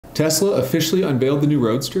Tesla officially unveiled the new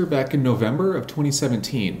Roadster back in November of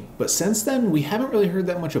 2017, but since then we haven't really heard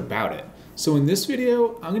that much about it. So in this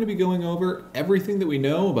video, I'm going to be going over everything that we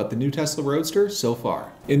know about the new Tesla Roadster so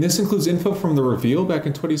far. And this includes info from the reveal back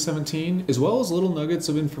in 2017, as well as little nuggets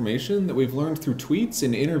of information that we've learned through tweets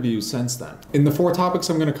and interviews since then. And the 4 topics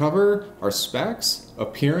I'm going to cover are specs,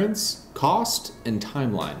 appearance, cost, and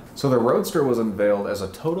timeline. So the Roadster was unveiled as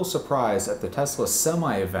a total surprise at the Tesla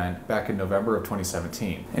Semi event back in November of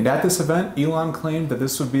 2017. And at this event, Elon claimed that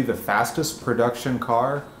this would be the fastest production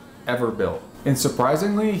car ever built. And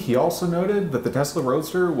surprisingly, he also noted that the Tesla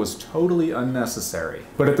Roadster was totally unnecessary.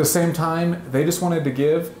 But at the same time, they just wanted to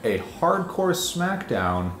give a hardcore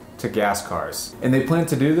smackdown to gas cars. And they plan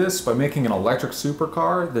to do this by making an electric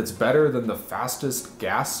supercar that's better than the fastest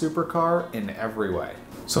gas supercar in every way.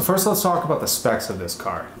 So first let's talk about the specs of this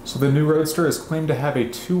car. So the new Roadster is claimed to have a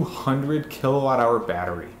 200 kilowatt-hour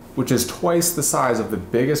battery, which is twice the size of the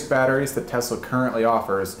biggest batteries that Tesla currently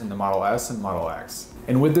offers in the Model S and Model X.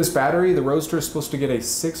 And with this battery, the Roadster is supposed to get a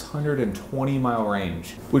 620-mile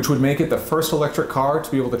range, which would make it the first electric car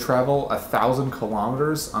to be able to travel 1,000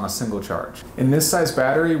 kilometers on a single charge. And this size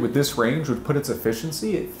battery with this range would put its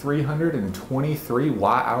efficiency at 323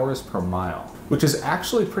 watt-hours per mile, which is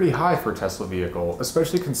actually pretty high for a Tesla vehicle,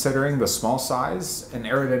 especially considering the small size and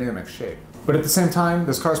aerodynamic shape. But at the same time,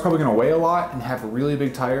 this car is probably going to weigh a lot and have really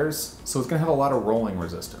big tires, so it's going to have a lot of rolling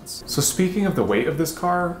resistance. So speaking of the weight of this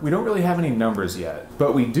car, we don't really have any numbers yet,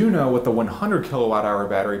 but we do know what the 100 kilowatt-hour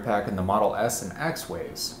battery pack in the Model S and X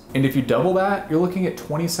weighs. And if you double that, you're looking at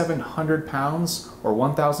 2,700 pounds or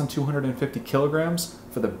 1,250 kilograms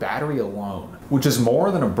for the battery alone, which is more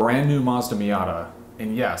than a brand new Mazda Miata.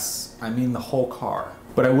 And yes, I mean the whole car.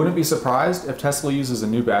 But I wouldn't be surprised if Tesla uses a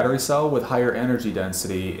new battery cell with higher energy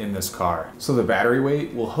density in this car. So the battery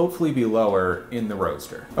weight will hopefully be lower in the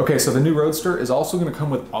Roadster. Okay, so the new Roadster is also going to come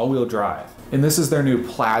with all-wheel drive. And this is their new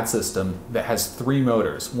Plaid system that has 3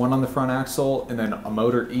 motors, one on the front axle and then a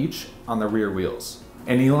motor each on the rear wheels.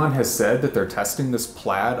 And Elon has said that they're testing this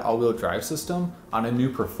Plaid all-wheel drive system on a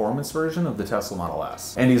new performance version of the Tesla Model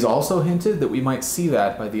S. And he's also hinted that we might see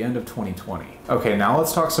that by the end of 2020. Okay, now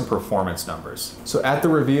let's talk some performance numbers. So at the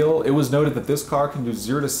reveal, it was noted that this car can do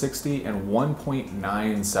 0 to 60 in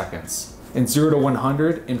 1.9 seconds. And 0 to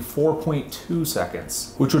 100 in 4.2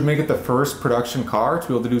 seconds, which would make it the first production car to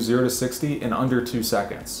be able to do 0 to 60 in under 2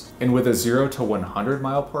 seconds. And with a 0 to 100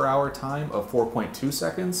 mile per hour time of 4.2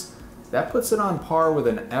 seconds, that puts it on par with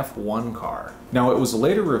an F1 car. Now, it was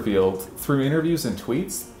later revealed through interviews and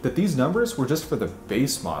tweets that these numbers were just for the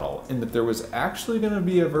base model and that there was actually going to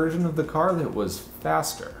be a version of the car that was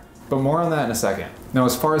faster. But more on that in a second. Now,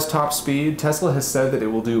 as far as top speed, Tesla has said that it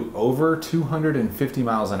will do over 250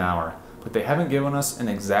 miles an hour, but they haven't given us an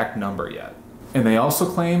exact number yet. And they also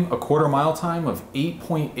claim a quarter-mile time of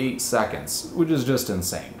 8.8 seconds, which is just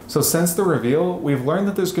insane. So since the reveal, we've learned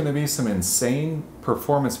that there's going to be some insane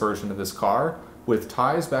performance version of this car with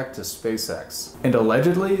ties back to SpaceX. And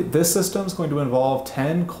allegedly, this system is going to involve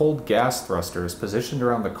 10 cold gas thrusters positioned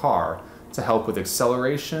around the car to help with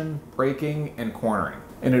acceleration, braking, and cornering.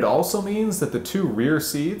 And it also means that the 2 rear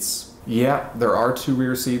seats, yeah, there are 2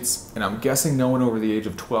 rear seats, and I'm guessing no one over the age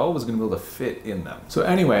of 12 is going to be able to fit in them. So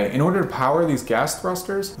anyway, in order to power these gas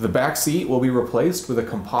thrusters, the back seat will be replaced with a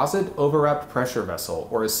composite overwrapped pressure vessel,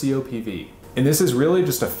 or a COPV. And this is really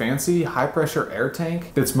just a fancy high-pressure air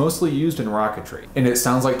tank that's mostly used in rocketry. And it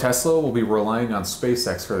sounds like Tesla will be relying on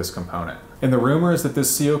SpaceX for this component. And the rumor is that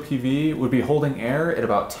this COPV would be holding air at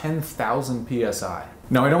about 10,000 psi.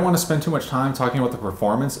 Now, I don't want to spend too much time talking about the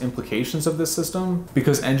performance implications of this system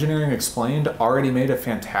because Engineering Explained already made a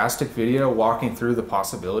fantastic video walking through the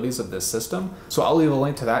possibilities of this system, so I'll leave a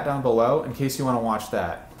link to that down below in case you want to watch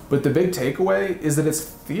that. But the big takeaway is that it's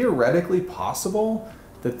theoretically possible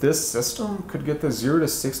that this system could get the 0 to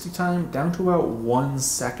 60 time down to about 1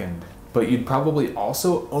 second. But you'd probably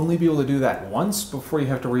also only be able to do that once before you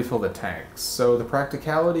have to refill the tanks, so the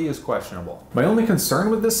practicality is questionable. My only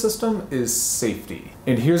concern with this system is safety.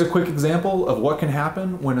 And here's a quick example of what can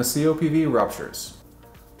happen when a COPV ruptures.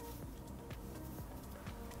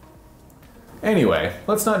 Anyway,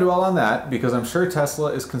 let's not dwell on that because I'm sure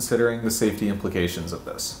Tesla is considering the safety implications of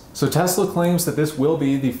this. So Tesla claims that this will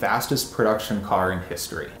be the fastest production car in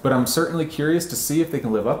history, but I'm certainly curious to see if they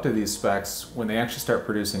can live up to these specs when they actually start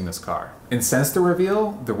producing this car. And since the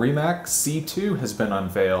reveal, the Rimac C2 has been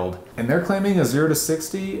unveiled, and they're claiming a 0 to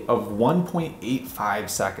 60 of 1.85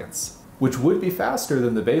 seconds. Which would be faster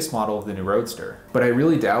than the base model of the new Roadster. But I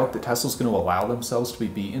really doubt that Tesla's going to allow themselves to be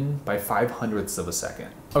beaten by 5/100ths of a second.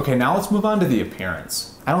 Okay, now let's move on to the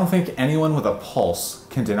appearance. I don't think anyone with a pulse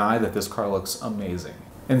can deny that this car looks amazing.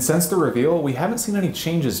 And since the reveal, we haven't seen any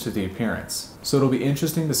changes to the appearance. So it'll be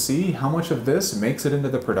interesting to see how much of this makes it into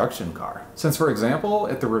the production car. Since, for example,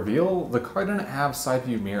 at the reveal, the car didn't have side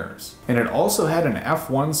view mirrors. And it also had an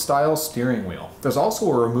F1 style steering wheel. There's also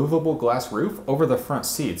a removable glass roof over the front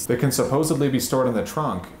seats that can supposedly be stored in the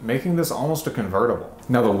trunk, making this almost a convertible.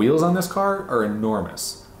 Now the wheels on this car are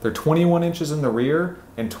enormous. They're 21 inches in the rear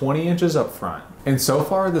and 20 inches up front. And so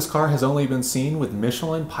far, this car has only been seen with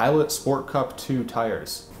Michelin Pilot Sport Cup 2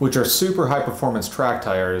 tires, which are super high performance track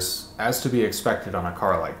tires, as to be expected on a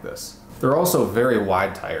car like this. They're also very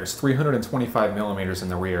wide tires, 325 millimeters in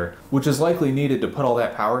the rear, which is likely needed to put all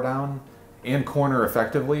that power down and corner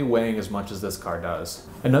effectively, weighing as much as this car does.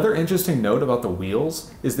 Another interesting note about the wheels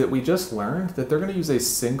is that we just learned that they're going to use a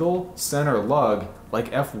single center lug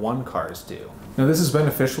like F1 cars do. Now this is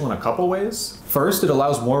beneficial in a couple ways. First, it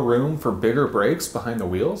allows more room for bigger brakes behind the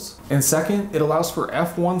wheels. And second, it allows for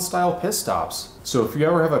F1 style pit stops. So if you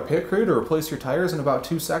ever have a pit crew to replace your tires in about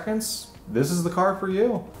 2 seconds, this is the car for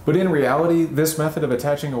you. But in reality, this method of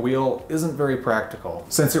attaching a wheel isn't very practical,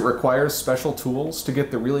 since it requires special tools to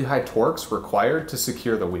get the really high torques required to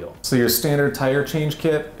secure the wheel. So your standard tire change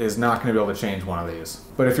kit is not going to be able to change one of these.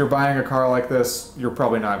 But if you're buying a car like this, you're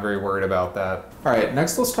probably not very worried about that. All right,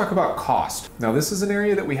 next let's talk about cost. Now this is an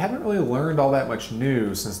area that we haven't really learned all that much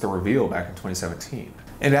new since the reveal back in 2017.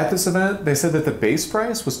 And at this event, they said that the base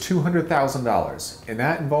price was $200,000, and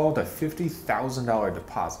that involved a $50,000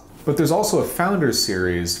 deposit. But there's also a Founders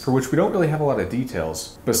Series for which we don't really have a lot of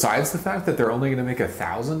details, besides the fact that they're only going to make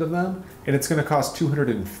 1,000 of them, and it's going to cost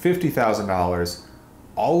 $250,000,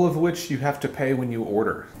 all of which you have to pay when you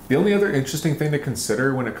order. The only other interesting thing to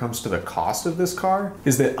consider when it comes to the cost of this car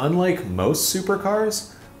is that unlike most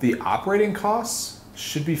supercars, the operating costs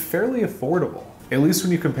should be fairly affordable, at least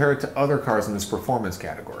when you compare it to other cars in this performance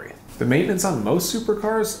category. The maintenance on most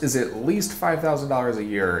supercars is at least $5,000 a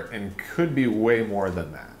year and could be way more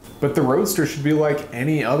than that. But the Roadster should be like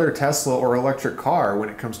any other Tesla or electric car when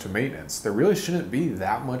it comes to maintenance. There really shouldn't be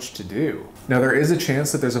that much to do. Now there is a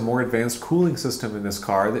chance that there's a more advanced cooling system in this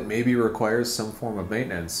car that maybe requires some form of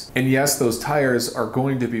maintenance. And yes, those tires are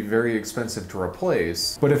going to be very expensive to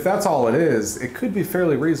replace, but if that's all it is, it could be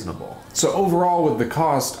fairly reasonable. So overall with the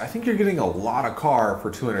cost, I think you're getting a lot of car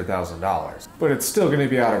for $200,000, but it's still going to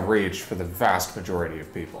be out of reach for the vast majority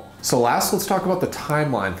of people. So last, let's talk about the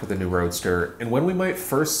timeline for the new Roadster and when we might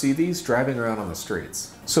first see these driving around on the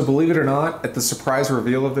streets. So believe it or not, at the surprise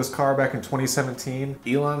reveal of this car back in 2017,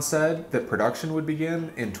 Elon said that production would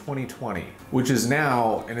begin in 2020, which is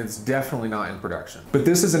now, and it's definitely not in production. But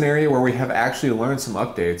this is an area where we have actually learned some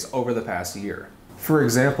updates over the past year. For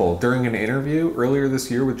example, during an interview earlier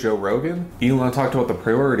this year with Joe Rogan, Elon talked about the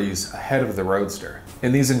priorities ahead of the Roadster.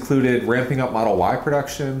 And these included ramping up Model Y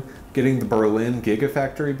production, getting the Berlin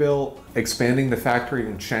Gigafactory built, expanding the factory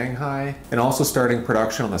in Shanghai, and also starting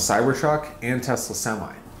production on the Cybertruck and Tesla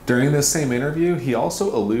Semi. During this same interview, he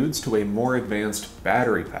also alludes to a more advanced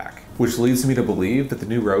battery pack, which leads me to believe that the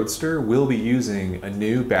new Roadster will be using a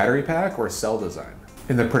new battery pack or cell design.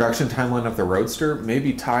 And the production timeline of the Roadster may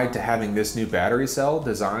be tied to having this new battery cell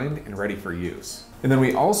designed and ready for use. And then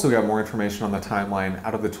we also got more information on the timeline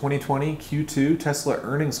out of the 2020 Q2 Tesla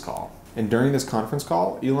earnings call. And during this conference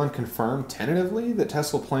call, Elon confirmed tentatively that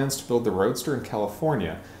Tesla plans to build the Roadster in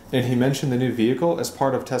California, and he mentioned the new vehicle as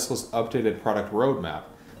part of Tesla's updated product roadmap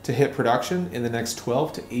to hit production in the next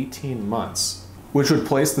 12 to 18 months, which would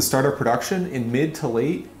place the start of production in mid to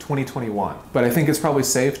late 2021. But I think it's probably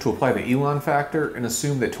safe to apply the Elon factor and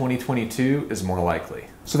assume that 2022 is more likely.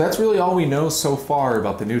 So that's really all we know so far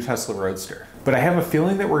about the new Tesla Roadster. But I have a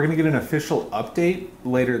feeling that we're going to get an official update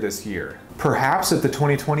later this year. Perhaps at the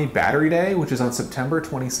 2020 Battery Day, which is on September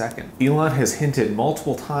 22nd. Elon has hinted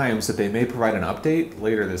multiple times that they may provide an update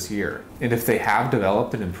later this year. And if they have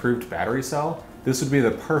developed an improved battery cell, this would be the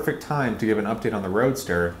perfect time to give an update on the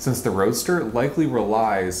Roadster, since the Roadster likely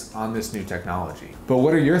relies on this new technology. But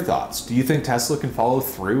what are your thoughts? Do you think Tesla can follow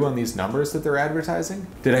through on these numbers that they're advertising?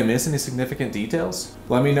 Did I miss any significant details?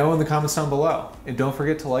 Let me know in the comments down below. And don't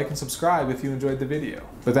forget to like and subscribe if you enjoyed the video.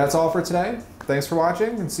 But that's all for today. Thanks for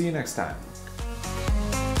watching and see you next time.